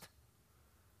trust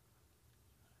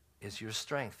is your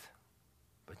strength.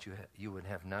 But you would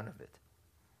have none of it.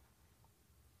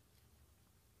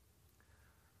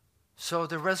 So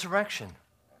the resurrection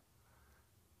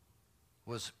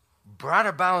was brought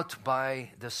about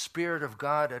by the Spirit of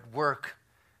God at work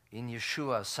in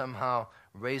Yeshua, somehow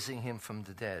raising him from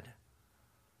the dead.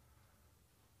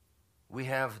 We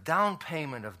have down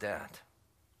payment of that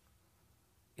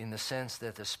in the sense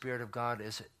that the Spirit of God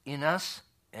is in us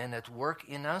and at work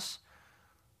in us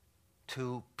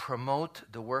to promote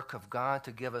the work of God,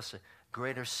 to give us a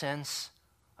greater sense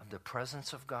of the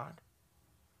presence of God.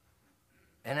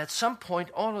 And at some point,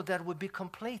 all of that would be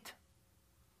complete.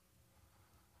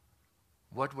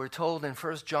 what we're told in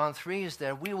 1 John 3 is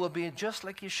that we will be just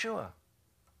like Yeshua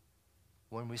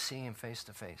when we see him face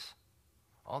to face.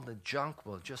 All the junk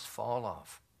will just fall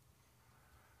off.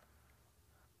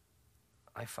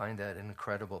 I find that an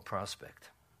incredible prospect.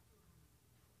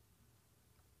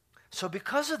 So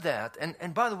because of that,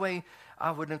 and by the way,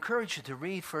 I would encourage you to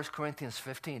read 1 Corinthians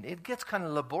 15. It gets kind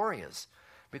of laborious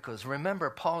because remember,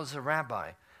 Paul is a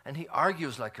rabbi and he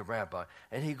argues like a rabbi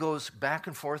and he goes back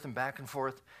and forth and back and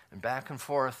forth and back and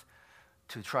forth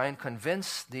to try and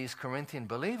convince these Corinthian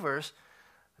believers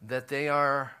that they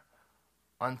are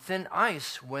on thin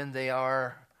ice when they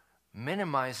are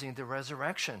minimizing the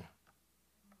resurrection.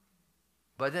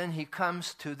 But then he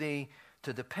comes to the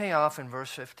payoff in verse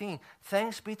 15.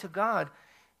 Thanks be to God,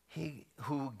 he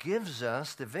who gives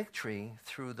us the victory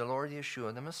through the Lord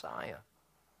Yeshua, the Messiah.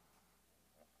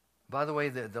 By the way,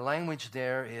 the language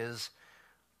there is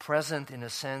present in a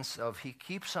sense of he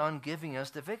keeps on giving us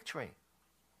the victory.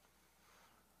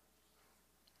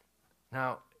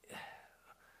 Now,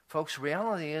 folks,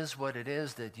 reality is what it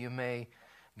is, that you may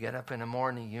get up in the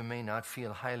morning, you may not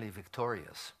feel highly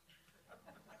victorious.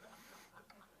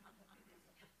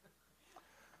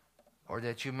 Or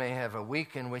that you may have a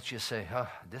week in which you say,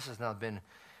 this has not been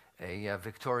a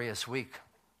victorious week.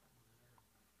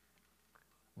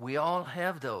 We all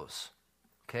have those,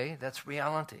 okay? That's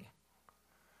reality.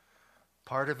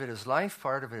 Part of it is life,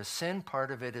 part of it is sin,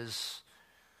 part of it is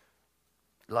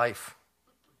life.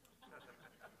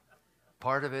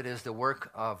 Part of it is the work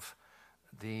of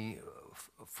the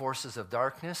forces of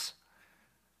darkness.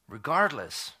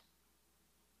 Regardless,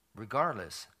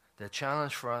 the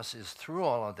challenge for us is through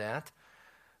all of that,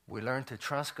 we learn to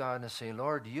trust God and say,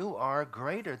 Lord, you are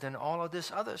greater than all of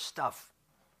this other stuff.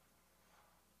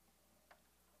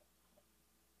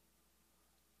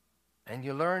 And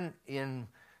you learn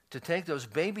to take those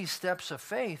baby steps of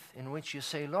faith in which you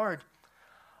say, Lord,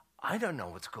 I don't know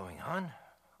what's going on.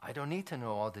 I don't need to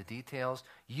know all the details.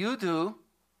 You do,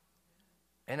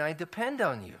 and I depend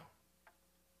on you.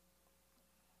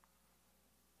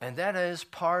 And that is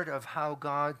part of how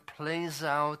God plays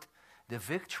out the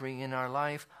victory in our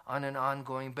life on an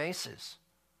ongoing basis.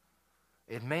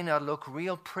 It may not look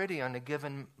real pretty on a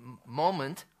given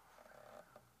moment,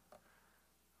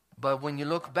 but when you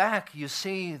look back, you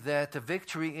see that the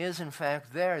victory is in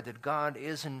fact there, that God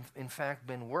is in fact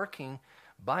been working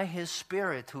by his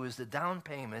Spirit, who is the down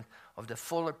payment of the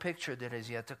fuller picture that is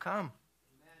yet to come.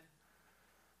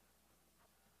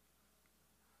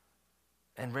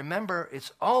 Amen. And remember,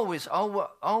 it's always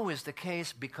the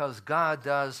case, because God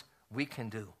does, we can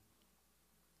do.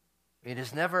 It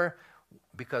is never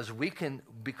because we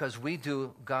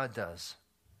do, God does.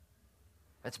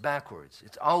 It's backwards.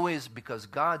 It's always because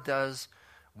God does,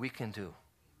 we can do.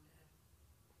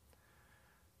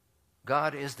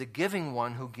 God is the giving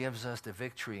one who gives us the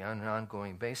victory on an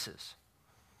ongoing basis.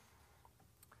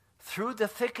 Through the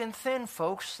thick and thin,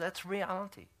 folks, that's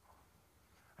reality.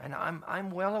 And I'm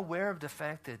well aware of the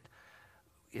fact that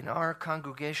in our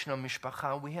congregational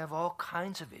mishpacha, we have all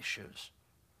kinds of issues.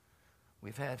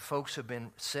 We've had folks who have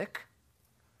been sick.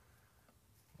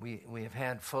 We have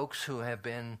had folks who have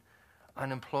been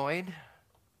unemployed.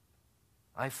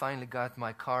 I finally got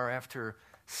my car after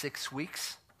 6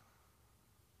 weeks.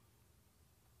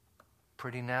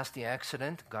 Pretty nasty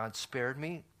accident. God spared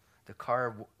me. The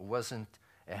car wasn't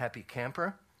a happy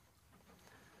camper.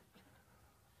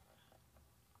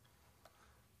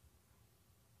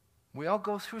 We all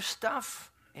go through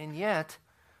stuff, and yet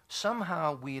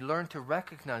somehow we learn to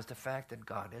recognize the fact that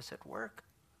God is at work.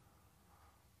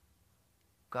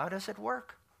 God is at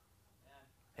work.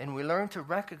 And we learn to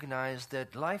recognize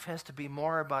that life has to be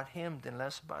more about him than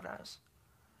less about us.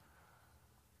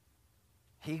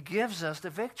 He gives us the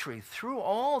victory through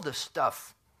all the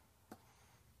stuff,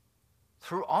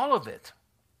 through all of it.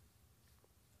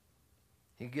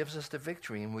 He gives us the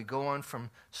victory, and we go on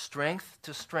from strength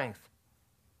to strength.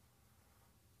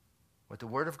 What the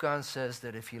Word of God says,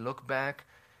 that if you look back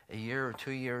a year or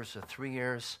 2 years or 3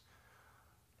 years,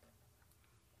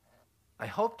 I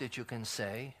hope that you can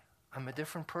say, I'm a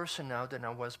different person now than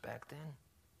I was back then.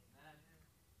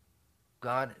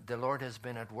 God, the Lord has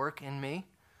been at work in me,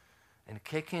 and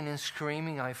kicking and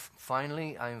screaming, I'm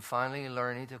finally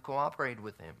learning to cooperate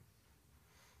with him.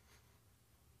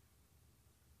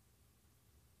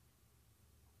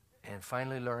 And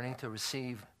finally learning to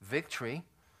receive victory.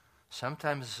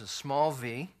 Sometimes it's a small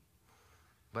V,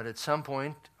 but at some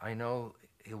point I know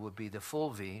it would be the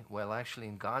full V. Well, actually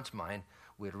in God's mind,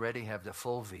 we already have the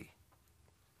full V.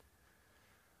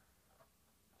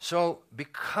 So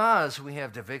because we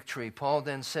have the victory, Paul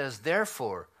then says,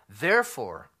 therefore,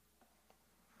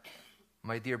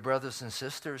 My dear brothers and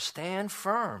sisters, stand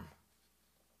firm.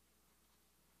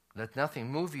 Let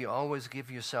nothing move you. Always give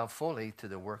yourself fully to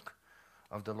the work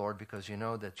of the Lord, because you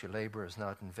know that your labor is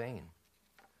not in vain.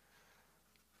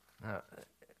 Now,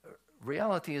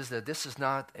 reality is that this is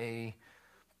not a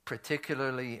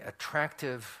particularly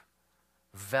attractive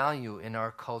value in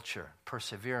our culture,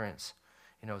 perseverance.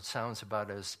 You know, it sounds about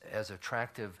as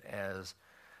attractive as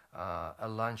a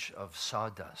lunch of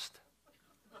sawdust.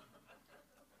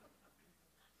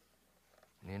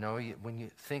 You know,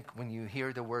 when you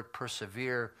hear the word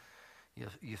persevere,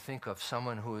 you think of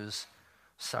someone who is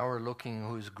sour-looking,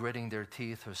 who is gritting their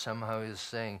teeth, or somehow is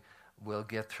saying, we'll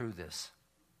get through this.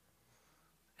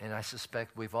 And I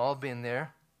suspect we've all been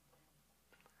there.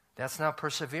 That's not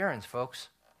perseverance, folks.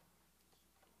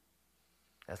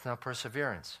 That's not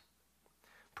perseverance.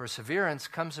 Perseverance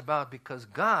comes about because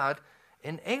God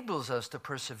enables us to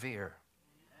persevere.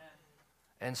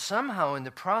 And somehow in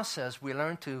the process, we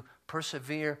learn to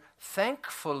persevere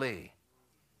thankfully.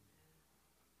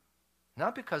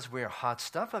 Not because we're hot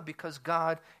stuff, but because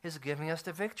God is giving us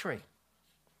the victory.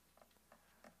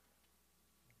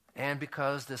 And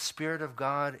because the Spirit of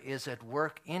God is at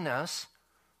work in us,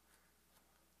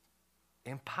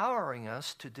 empowering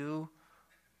us to do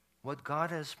what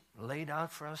God has laid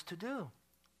out for us to do. In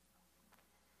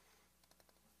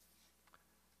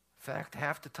fact,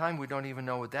 half the time we don't even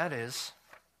know what that is.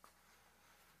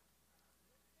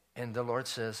 And the Lord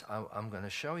says, I'm going to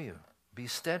show you. Be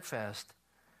steadfast,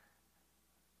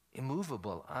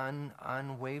 immovable,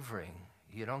 unwavering.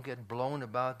 You don't get blown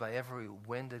about by every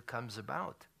wind that comes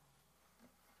about.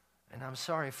 And I'm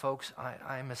sorry, folks,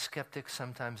 I'm a skeptic,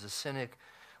 sometimes a cynic,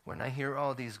 when I hear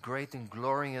all these great and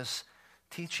glorious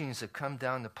teachings that come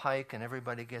down the pike and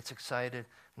everybody gets excited,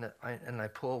 and I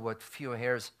pull what few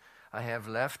hairs I have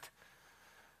left.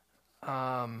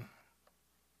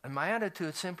 And my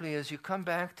attitude simply is, you come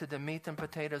back to the meat and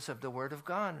potatoes of the Word of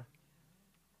God.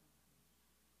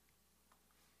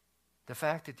 The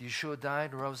fact that Yeshua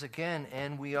died, rose again,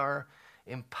 and we are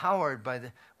empowered by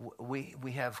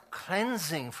we have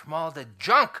cleansing from all the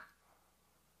junk,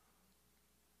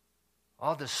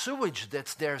 all the sewage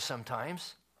that's there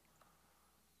sometimes.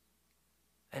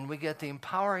 And we get the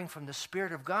empowering from the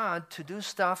Spirit of God to do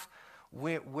stuff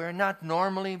we're not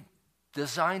normally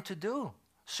designed to do,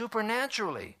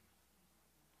 supernaturally.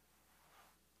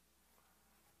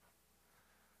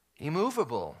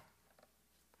 Immovable.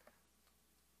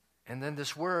 And then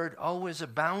this word, always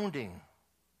abounding.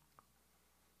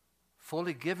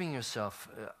 Fully giving yourself.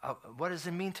 What does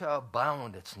it mean to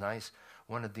abound? It's nice.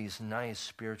 One of these nice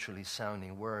spiritually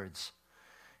sounding words.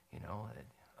 You know,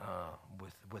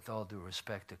 with all due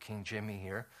respect to King Jimmy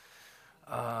here.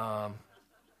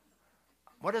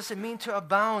 What does it mean to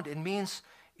abound? It means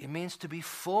to be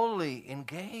fully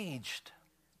engaged.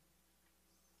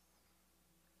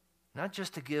 Not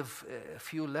just to give a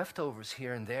few leftovers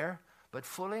here and there, but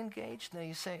fully engaged. Now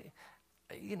you say,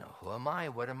 you know, who am I?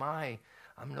 What am I?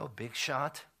 I'm no big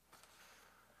shot.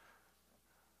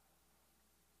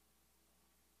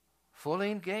 Fully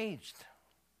engaged.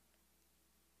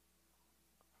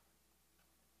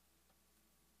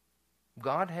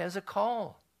 God has a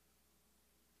call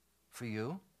for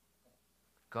you.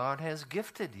 God has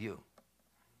gifted you.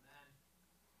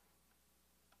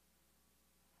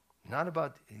 Amen. Not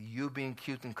about you being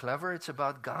cute and clever, it's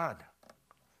about God.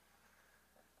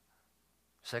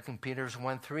 2 Peter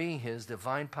 1:3, His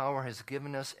divine power has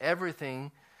given us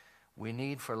everything we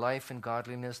need for life and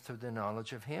godliness through the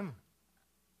knowledge of Him.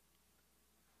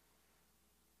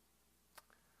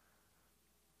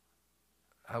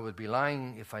 I would be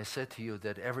lying if I said to you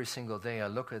that every single day I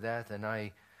look at that and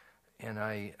I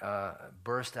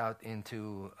burst out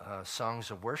into songs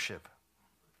of worship.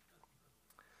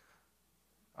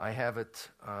 I have it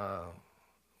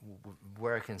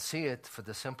where I can see it for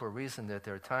the simple reason that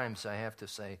there are times I have to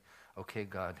say, okay,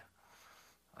 God,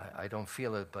 I don't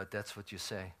feel it, but that's what you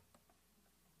say.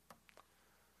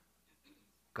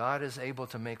 God is able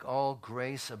to make all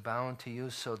grace abound to you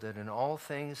so that in all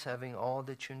things, having all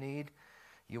that you need,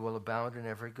 you will abound in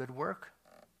every good work.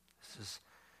 This is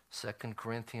 2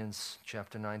 Corinthians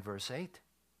chapter 9, verse 8.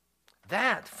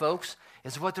 That, folks,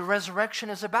 is what the resurrection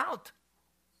is about.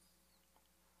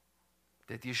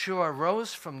 That Yeshua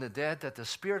rose from the dead, that the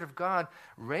Spirit of God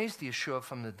raised Yeshua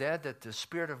from the dead, that the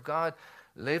Spirit of God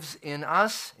lives in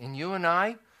us, in you and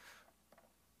I,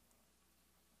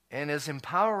 and is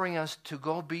empowering us to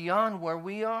go beyond where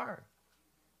we are,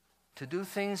 to do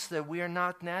things that we are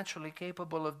not naturally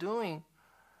capable of doing.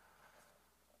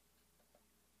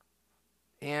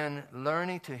 And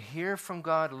learning to hear from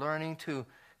God, learning to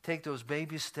take those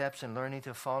baby steps in learning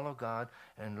to follow God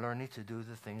and learning to do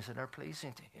the things that are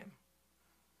pleasing to Him.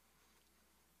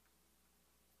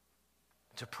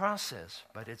 It's a process,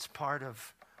 but it's part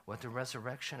of what the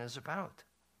resurrection is about.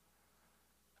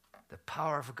 The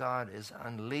power of God is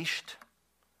unleashed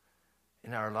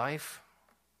in our life.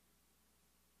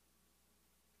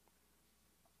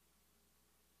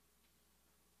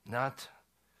 Not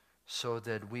so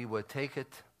that we would take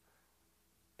it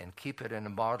and keep it in a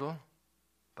bottle,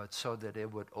 but so that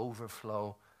it would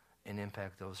overflow and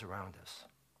impact those around us.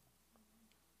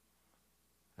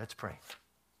 Let's pray.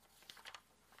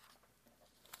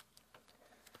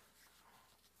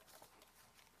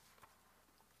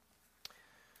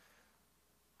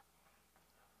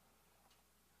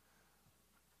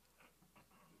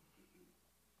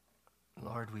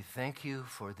 Lord, we thank you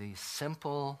for the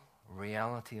simple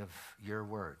reality of your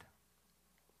word,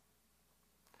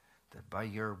 that by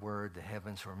your word the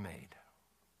heavens were made.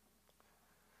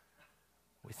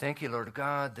 We thank you, Lord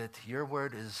God, that your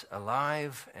word is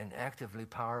alive and actively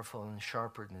powerful and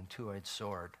sharper than a two-edged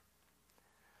sword.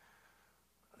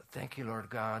 Thank you, Lord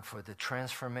God, for the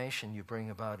transformation you bring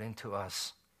about into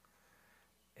us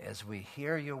as we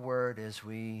hear your word, as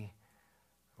we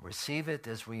receive it,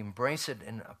 as we embrace it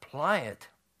and apply it.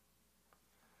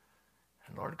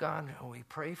 And Lord God, we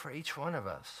pray for each one of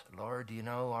us. Lord, you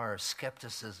know our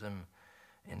skepticism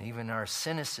and even our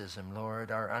cynicism, Lord,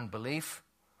 our unbelief.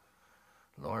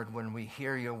 Lord, when we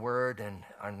hear your word and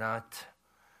are not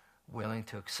willing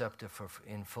to accept it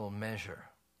in full measure.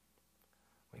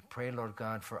 We pray, Lord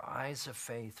God, for eyes of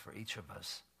faith for each of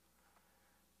us.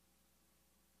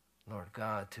 Lord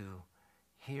God, to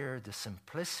hear the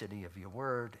simplicity of your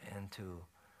word and to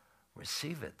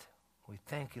receive it. We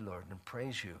thank you, Lord, and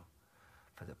praise you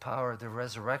for the power of the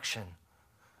resurrection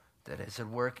that is at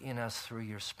work in us through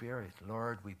your Spirit.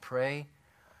 Lord, we pray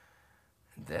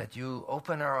that you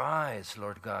open our eyes,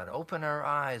 Lord God. Open our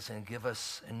eyes and give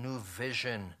us a new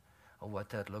vision of what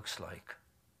that looks like.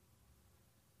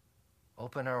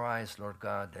 Open our eyes, Lord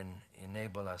God, and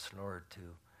enable us, Lord, to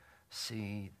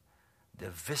see the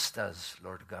vistas,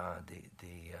 Lord God,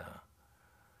 the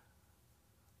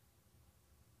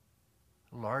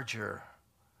larger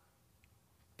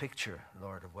picture,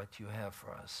 Lord, of what you have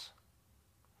for us.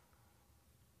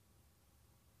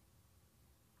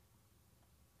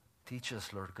 Teach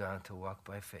us, Lord God, to walk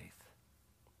by faith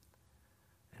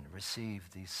and receive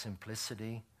the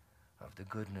simplicity of the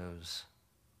good news,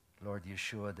 Lord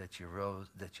Yeshua, that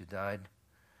you died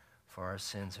for our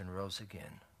sins and rose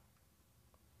again,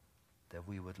 that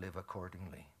we would live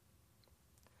accordingly,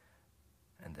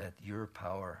 and that your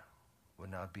power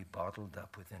would not be bottled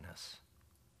up within us.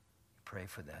 Pray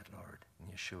for that, Lord,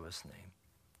 in Yeshua's name.